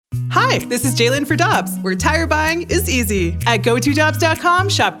Hi, this is Jalen for Dobbs, where tire buying is easy. At GoToDobbs.com,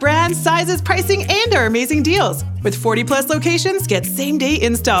 shop brands, sizes, pricing, and our amazing deals. With 40-plus locations, get same-day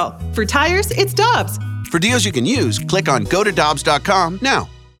install. For tires, it's Dobbs. For deals you can use, click on GoToDobbs.com now.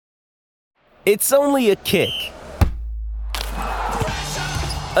 It's only a kick,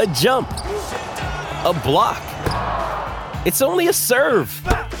 a jump, a block. It's only a serve.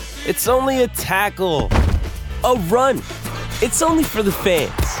 It's only a tackle, a run. It's only for the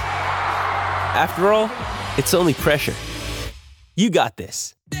fans. After all, it's only pressure. You got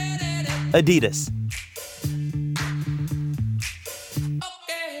this. Adidas.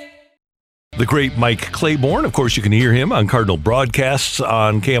 The great Mike Claiborne. Of course, you can hear him on Cardinal broadcasts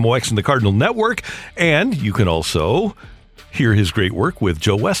on KMOX and the Cardinal Network. And you can also hear his great work with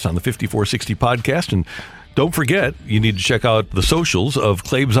Joe West on the 5460 podcast. And don't forget, you need to check out the socials of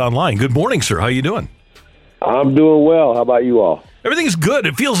Claibs Online. Good morning, sir. How you doing? I'm doing well. How about you all? Everything's good.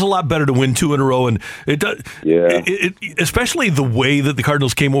 It feels a lot better to win 2 in a row, and it does. Yeah. Especially the way that the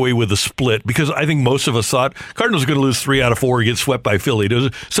Cardinals came away with a split, because I think most of us thought Cardinals are going to lose 3 out of 4 and get swept by Philly.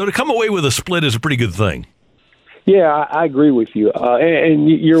 So to come away with a split is a pretty good thing. Yeah, I agree with you. And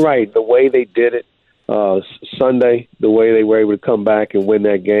you're right. The way they did it Sunday, the way they were able to come back and win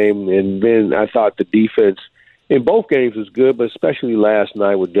that game, and then I thought the defense in both games was good, but especially last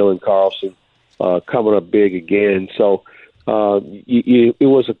night with Dylan Carlson coming up big again. So. It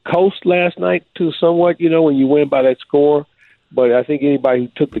was a coast last night to somewhat, when you win by that score. But I think anybody who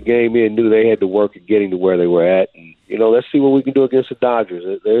took the game in knew they had to work at getting to where they were at. And, let's see what we can do against the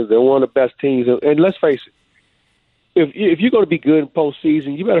Dodgers. They're one of the best teams. And let's face it, if you're going to be good in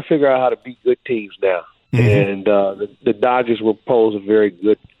postseason, you better figure out how to beat good teams now. Mm-hmm. And the Dodgers will pose a very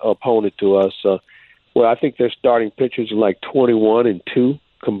good opponent to us. I think their starting pitchers are like 21-2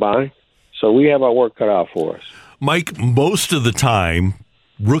 combined. So we have our work cut out for us. Mike, most of the time,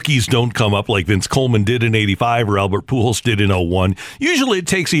 rookies don't come up like Vince Coleman did in 85 or Albert Pujols did in 01. Usually it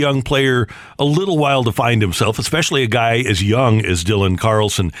takes a young player a little while to find himself, especially a guy as young as Dylan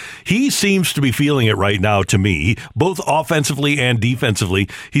Carlson. He seems to be feeling it right now to me, both offensively and defensively.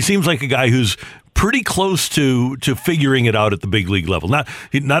 He seems like a guy who's pretty close to figuring it out at the big league level. Not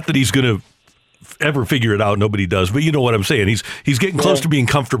that he's going to ever figure it out. Nobody does. But you know what I'm saying. He's getting close to being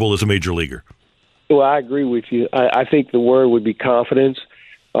comfortable as a major leaguer. Well, I agree with you. I think the word would be confidence.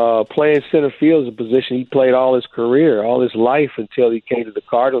 Playing center field is a position he played all his career, all his life until he came to the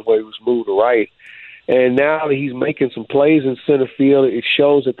Cardinals where he was moved to right. And now that he's making some plays in center field, it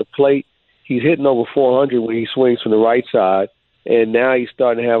shows at the plate. He's hitting over 400 when he swings from the right side. And now he's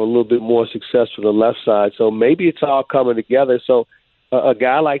starting to have a little bit more success from the left side. So maybe it's all coming together. So a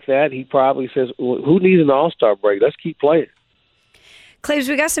guy like that, he probably says, who needs an all-star break? Let's keep playing. Claibs,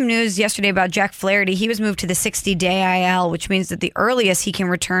 we got some news yesterday about Jack Flaherty. He was moved to the 60-day IL, which means that the earliest he can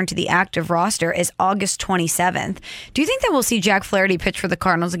return to the active roster is August 27th. Do you think that we'll see Jack Flaherty pitch for the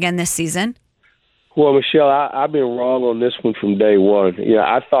Cardinals again this season? Well, Michelle, I've been wrong on this one from day one.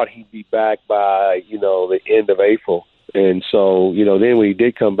 I thought he'd be back by, the end of April. And so, then when he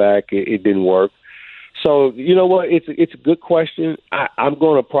did come back, it didn't work. So, you know what? It's a good question. I'm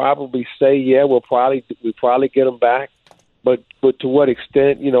going to probably say, yeah, we'll probably get him back. But to what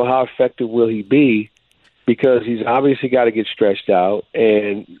extent, how effective will he be? Because he's obviously got to get stretched out.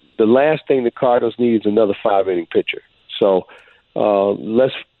 And the last thing the Cardinals need is another 5-inning pitcher. So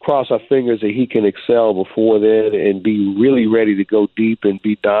let's cross our fingers that he can excel before then and be really ready to go deep and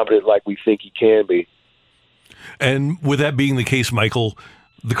be dominant like we think he can be. And with that being the case, Michael,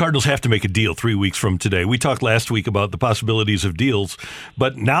 the Cardinals have to make a deal 3 weeks from today. We talked last week about the possibilities of deals,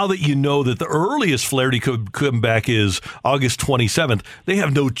 but now that you know that the earliest Flaherty could come back is August 27th, they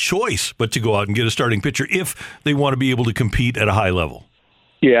have no choice but to go out and get a starting pitcher if they want to be able to compete at a high level.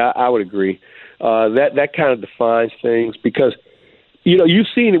 Yeah, I would agree. That kind of defines things because, you've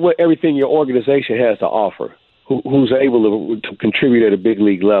seen what everything your organization has to offer, who's able to contribute at a big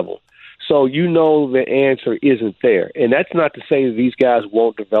league level. So the answer isn't there. And that's not to say that these guys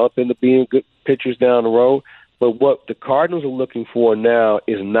won't develop into being good pitchers down the road, but what the Cardinals are looking for now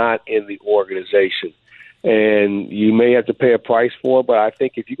is not in the organization. And you may have to pay a price for it, but I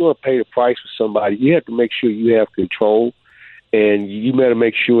think if you're going to pay the price for somebody, you have to make sure you have control, and you better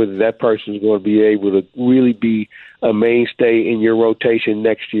make sure that person is going to be able to really be a mainstay in your rotation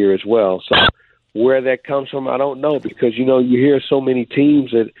next year as well. So where that comes from, I don't know, because, you hear so many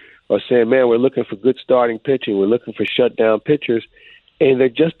teams that are saying, man, we're looking for good starting pitching. We're looking for shutdown pitchers. And there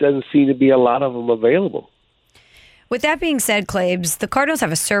just doesn't seem to be a lot of them available. With that being said, Claibs, the Cardinals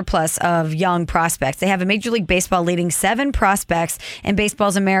have a surplus of young prospects. They have a Major League Baseball leading 7 prospects in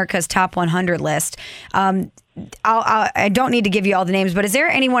Baseball's America's Top 100 list. I don't need to give you all the names, but is there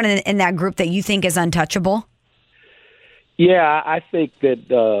anyone in that group that you think is untouchable? Yeah, I think that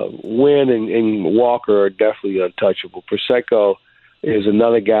Wynn and Walker are definitely untouchable. Prosecco is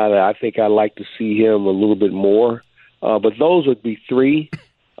another guy that I think I'd like to see him a little bit more. But those would be three.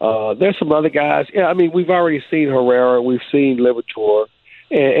 There's some other guys. Yeah, I mean, we've already seen Herrera. We've seen Liberatore.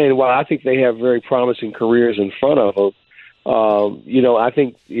 And while I think they have very promising careers in front of them, I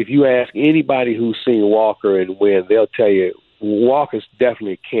think if you ask anybody who's seen Walker and Wynn, they'll tell you Walker's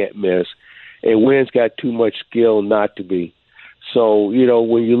definitely can't miss, and Wynn's got too much skill not to be. So,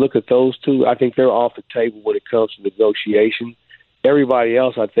 when you look at those two, I think they're off the table when it comes to negotiation. Everybody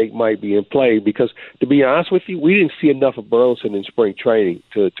else, I think, might be in play because, to be honest with you, we didn't see enough of Burleson in spring training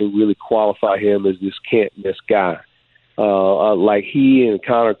to really qualify him as this can't-miss guy. Like he and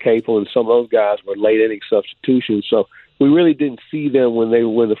Connor Capel and some of those guys were late-inning substitutions, so we really didn't see them when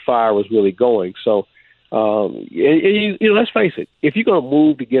the fire was really going. So, let's face it, if you're going to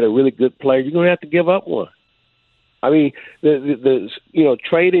move to get a really good player, you're going to have to give up one. I mean,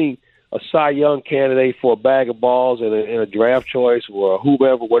 trading a Cy Young candidate for a bag of balls and a draft choice or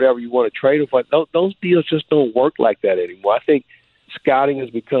whatever you want to trade him for, those deals just don't work like that anymore. I think scouting has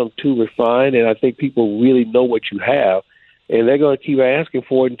become too refined, and I think people really know what you have, and they're going to keep asking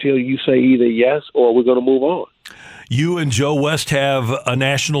for it until you say either yes or we're going to move on. You and Joe West have a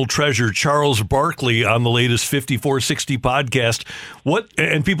national treasure, Charles Barkley, on the latest 5460 podcast.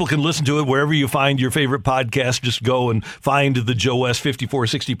 And people can listen to it wherever you find your favorite podcast. Just go and find the Joe West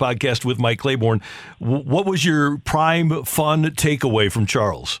 5460 podcast with Mike Claiborne. What was your prime fun takeaway from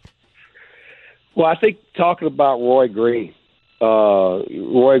Charles? Well, I think talking about Roy Green.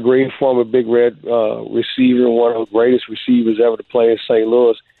 Roy Green, former Big Red receiver, one of the greatest receivers ever to play in St.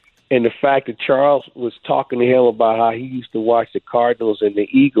 Louis. And the fact that Charles was talking to him about how he used to watch the Cardinals and the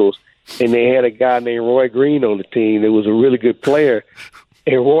Eagles, and they had a guy named Roy Green on the team that was a really good player.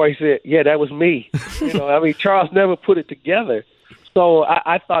 And Roy said, yeah, that was me. Charles never put it together. So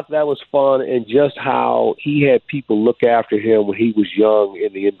I thought that was fun, and just how he had people look after him when he was young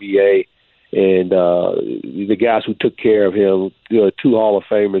in the NBA. And the guys who took care of him, two Hall of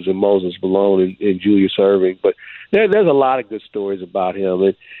Famers in Moses Malone and Julius Erving. But there's a lot of good stories about him.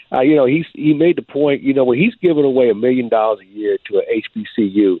 And, he made the point, when he's giving away $1 million a year to an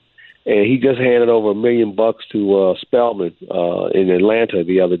HBCU, and he just handed over $1 million to Spelman in Atlanta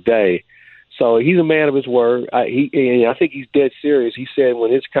the other day. So he's a man of his word. I think he's dead serious. He said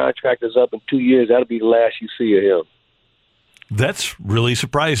when his contract is up in 2 years, that'll be the last you see of him. That's really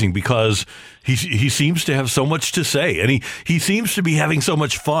surprising because he seems to have so much to say, and he seems to be having so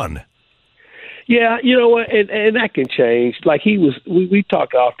much fun. Yeah, you know what, and that can change. Like we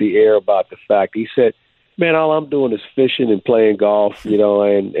talked off the air about the fact, he said, man, all I'm doing is fishing and playing golf,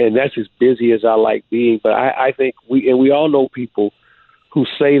 and that's as busy as I like being. But I think we all know people who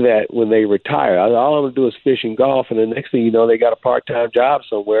say that when they retire. All I'm going to do is fish and golf, and the next thing you know, they got a part-time job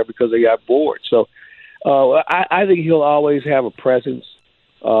somewhere because they got bored. So I think he'll always have a presence.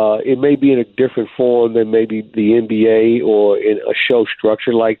 It may be in a different form than maybe the NBA or in a show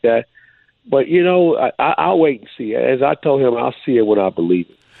structure like that. But, I'll wait and see. As I told him, I'll see it when I believe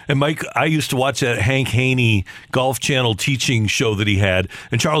it. And, Mike, I used to watch that Hank Haney Golf Channel teaching show that he had,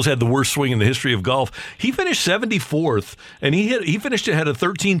 and Charles had the worst swing in the history of golf. He finished 74th, and he finished ahead of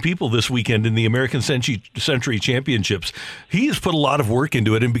 13 people this weekend in the American Century Championships. He has put a lot of work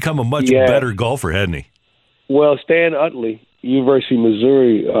into it and become a much better golfer, hasn't he? Well, Stan Utley, University of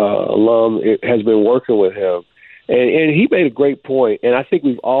Missouri alum, has been working with him. And he made a great point, and I think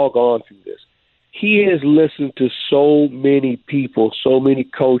we've all gone through this. He has listened to so many people, so many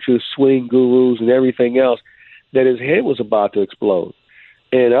coaches, swing gurus, and everything else, that his head was about to explode.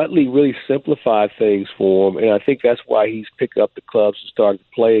 And Utley really simplified things for him, and I think that's why he's picked up the clubs and started to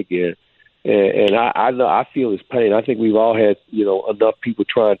play again. And I know I feel his pain. I think we've all had enough people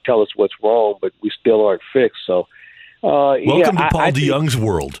try and tell us what's wrong, but we still aren't fixed. So, welcome to Paul DeYoung's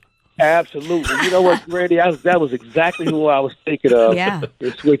world. Absolutely. You know what, Randy? That was exactly who I was thinking of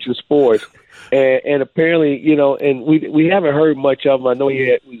in switching sports. And apparently, and we haven't heard much of him. I know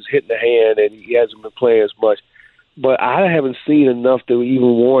he was hitting the hand and he hasn't been playing as much. But I haven't seen enough to even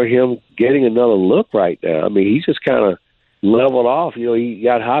warrant him getting another look right now. I mean, he's just kind of leveled off. He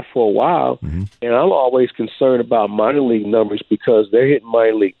got hot for a while. Mm-hmm. And I'm always concerned about minor league numbers because they're hitting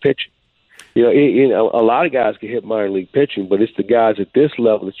minor league pitching. A lot of guys can hit minor league pitching, but it's the guys at this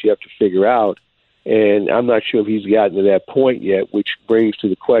level that you have to figure out. And I'm not sure if he's gotten to that point yet, which brings to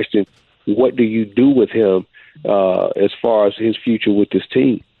the question, what do you do with him as far as his future with this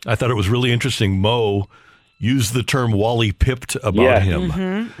team? I thought it was really interesting. Mo use the term Wally pipped about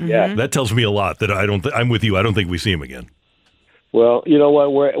him. Yeah. That tells me a lot. That I'm with you. I don't think we see him again. Well, you know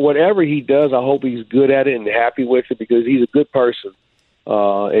what? Whatever he does, I hope he's good at it and happy with it because he's a good person.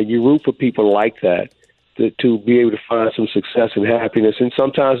 And you root for people like that to be able to find some success and happiness. And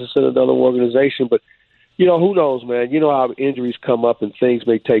sometimes it's in another organization, but who knows, man? You know how injuries come up and things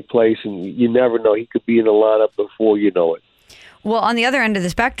may take place, and you never know. He could be in the lineup before you know it. Well, on the other end of the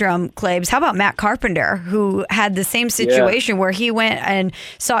spectrum, Claibs, how about Matt Carpenter, who had the same situation where he went and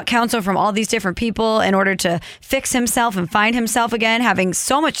sought counsel from all these different people in order to fix himself and find himself again, having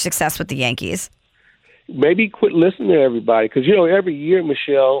so much success with the Yankees? Maybe quit listening to everybody because, every year,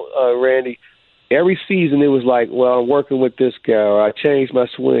 Michelle, Randy, every season it was like, well, I'm working with this guy, or I changed my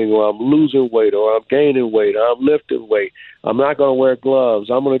swing, or I'm losing weight, or I'm gaining weight, or I'm lifting weight. I'm not going to wear gloves.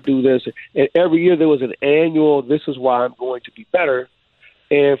 I'm going to do this. And every year there was an annual, this is why I'm going to be better.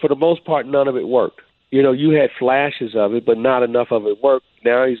 And for the most part, none of it worked. You had flashes of it, but not enough of it worked.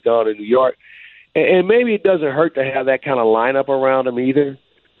 Now he's gone to New York. And maybe it doesn't hurt to have that kind of lineup around him either.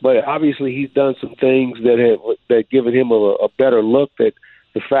 But obviously he's done some things that given him a better look, that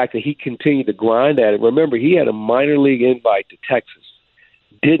the fact that he continued to grind at it. Remember, he had a minor league invite to Texas,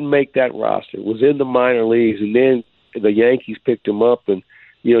 didn't make that roster, was in the minor leagues, and then the Yankees picked him up, and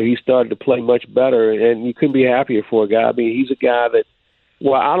he started to play much better, and you couldn't be happier for a guy. I mean, he's a guy that,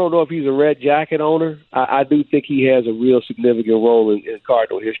 well, I don't know if he's a red jacket owner. I do think he has a real significant role in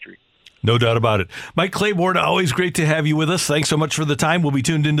Cardinal history. No doubt about it. Mike Claiborne, always great to have you with us. Thanks so much for the time. We'll be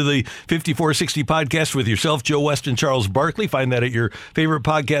tuned into the 5460 podcast with yourself, Joe West, and Charles Barkley. Find that at your favorite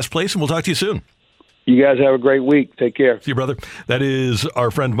podcast place, and we'll talk to you soon. You guys have a great week. Take care. See you, brother. That is our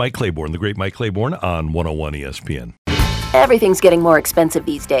friend Mike Claiborne, the great Mike Claiborne on 101 ESPN. Everything's getting more expensive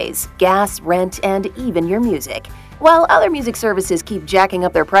these days. Gas, rent, and even your music. While other music services keep jacking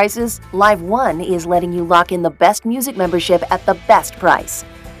up their prices, Live One is letting you lock in the best music membership at the best price.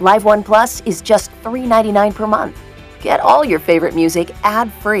 Live One Plus is just $3.99 per month. Get all your favorite music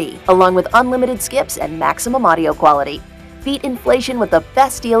ad-free, along with unlimited skips and maximum audio quality. Beat inflation with the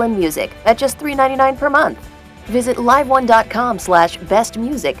best deal in music at just $3.99 per month. Visit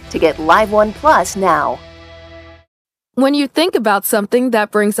liveone.com/bestmusic to get Live One Plus now. When you think about something that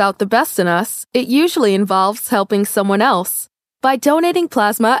brings out the best in us, it usually involves helping someone else. By donating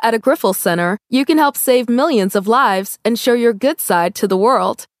plasma at a Grifols Center, you can help save millions of lives and show your good side to the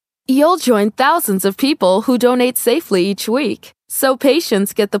world. You'll join thousands of people who donate safely each week, so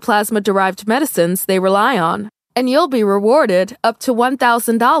patients get the plasma-derived medicines they rely on. And you'll be rewarded up to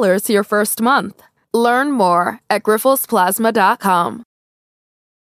 $1,000 your first month. Learn more at grifolsplasma.com.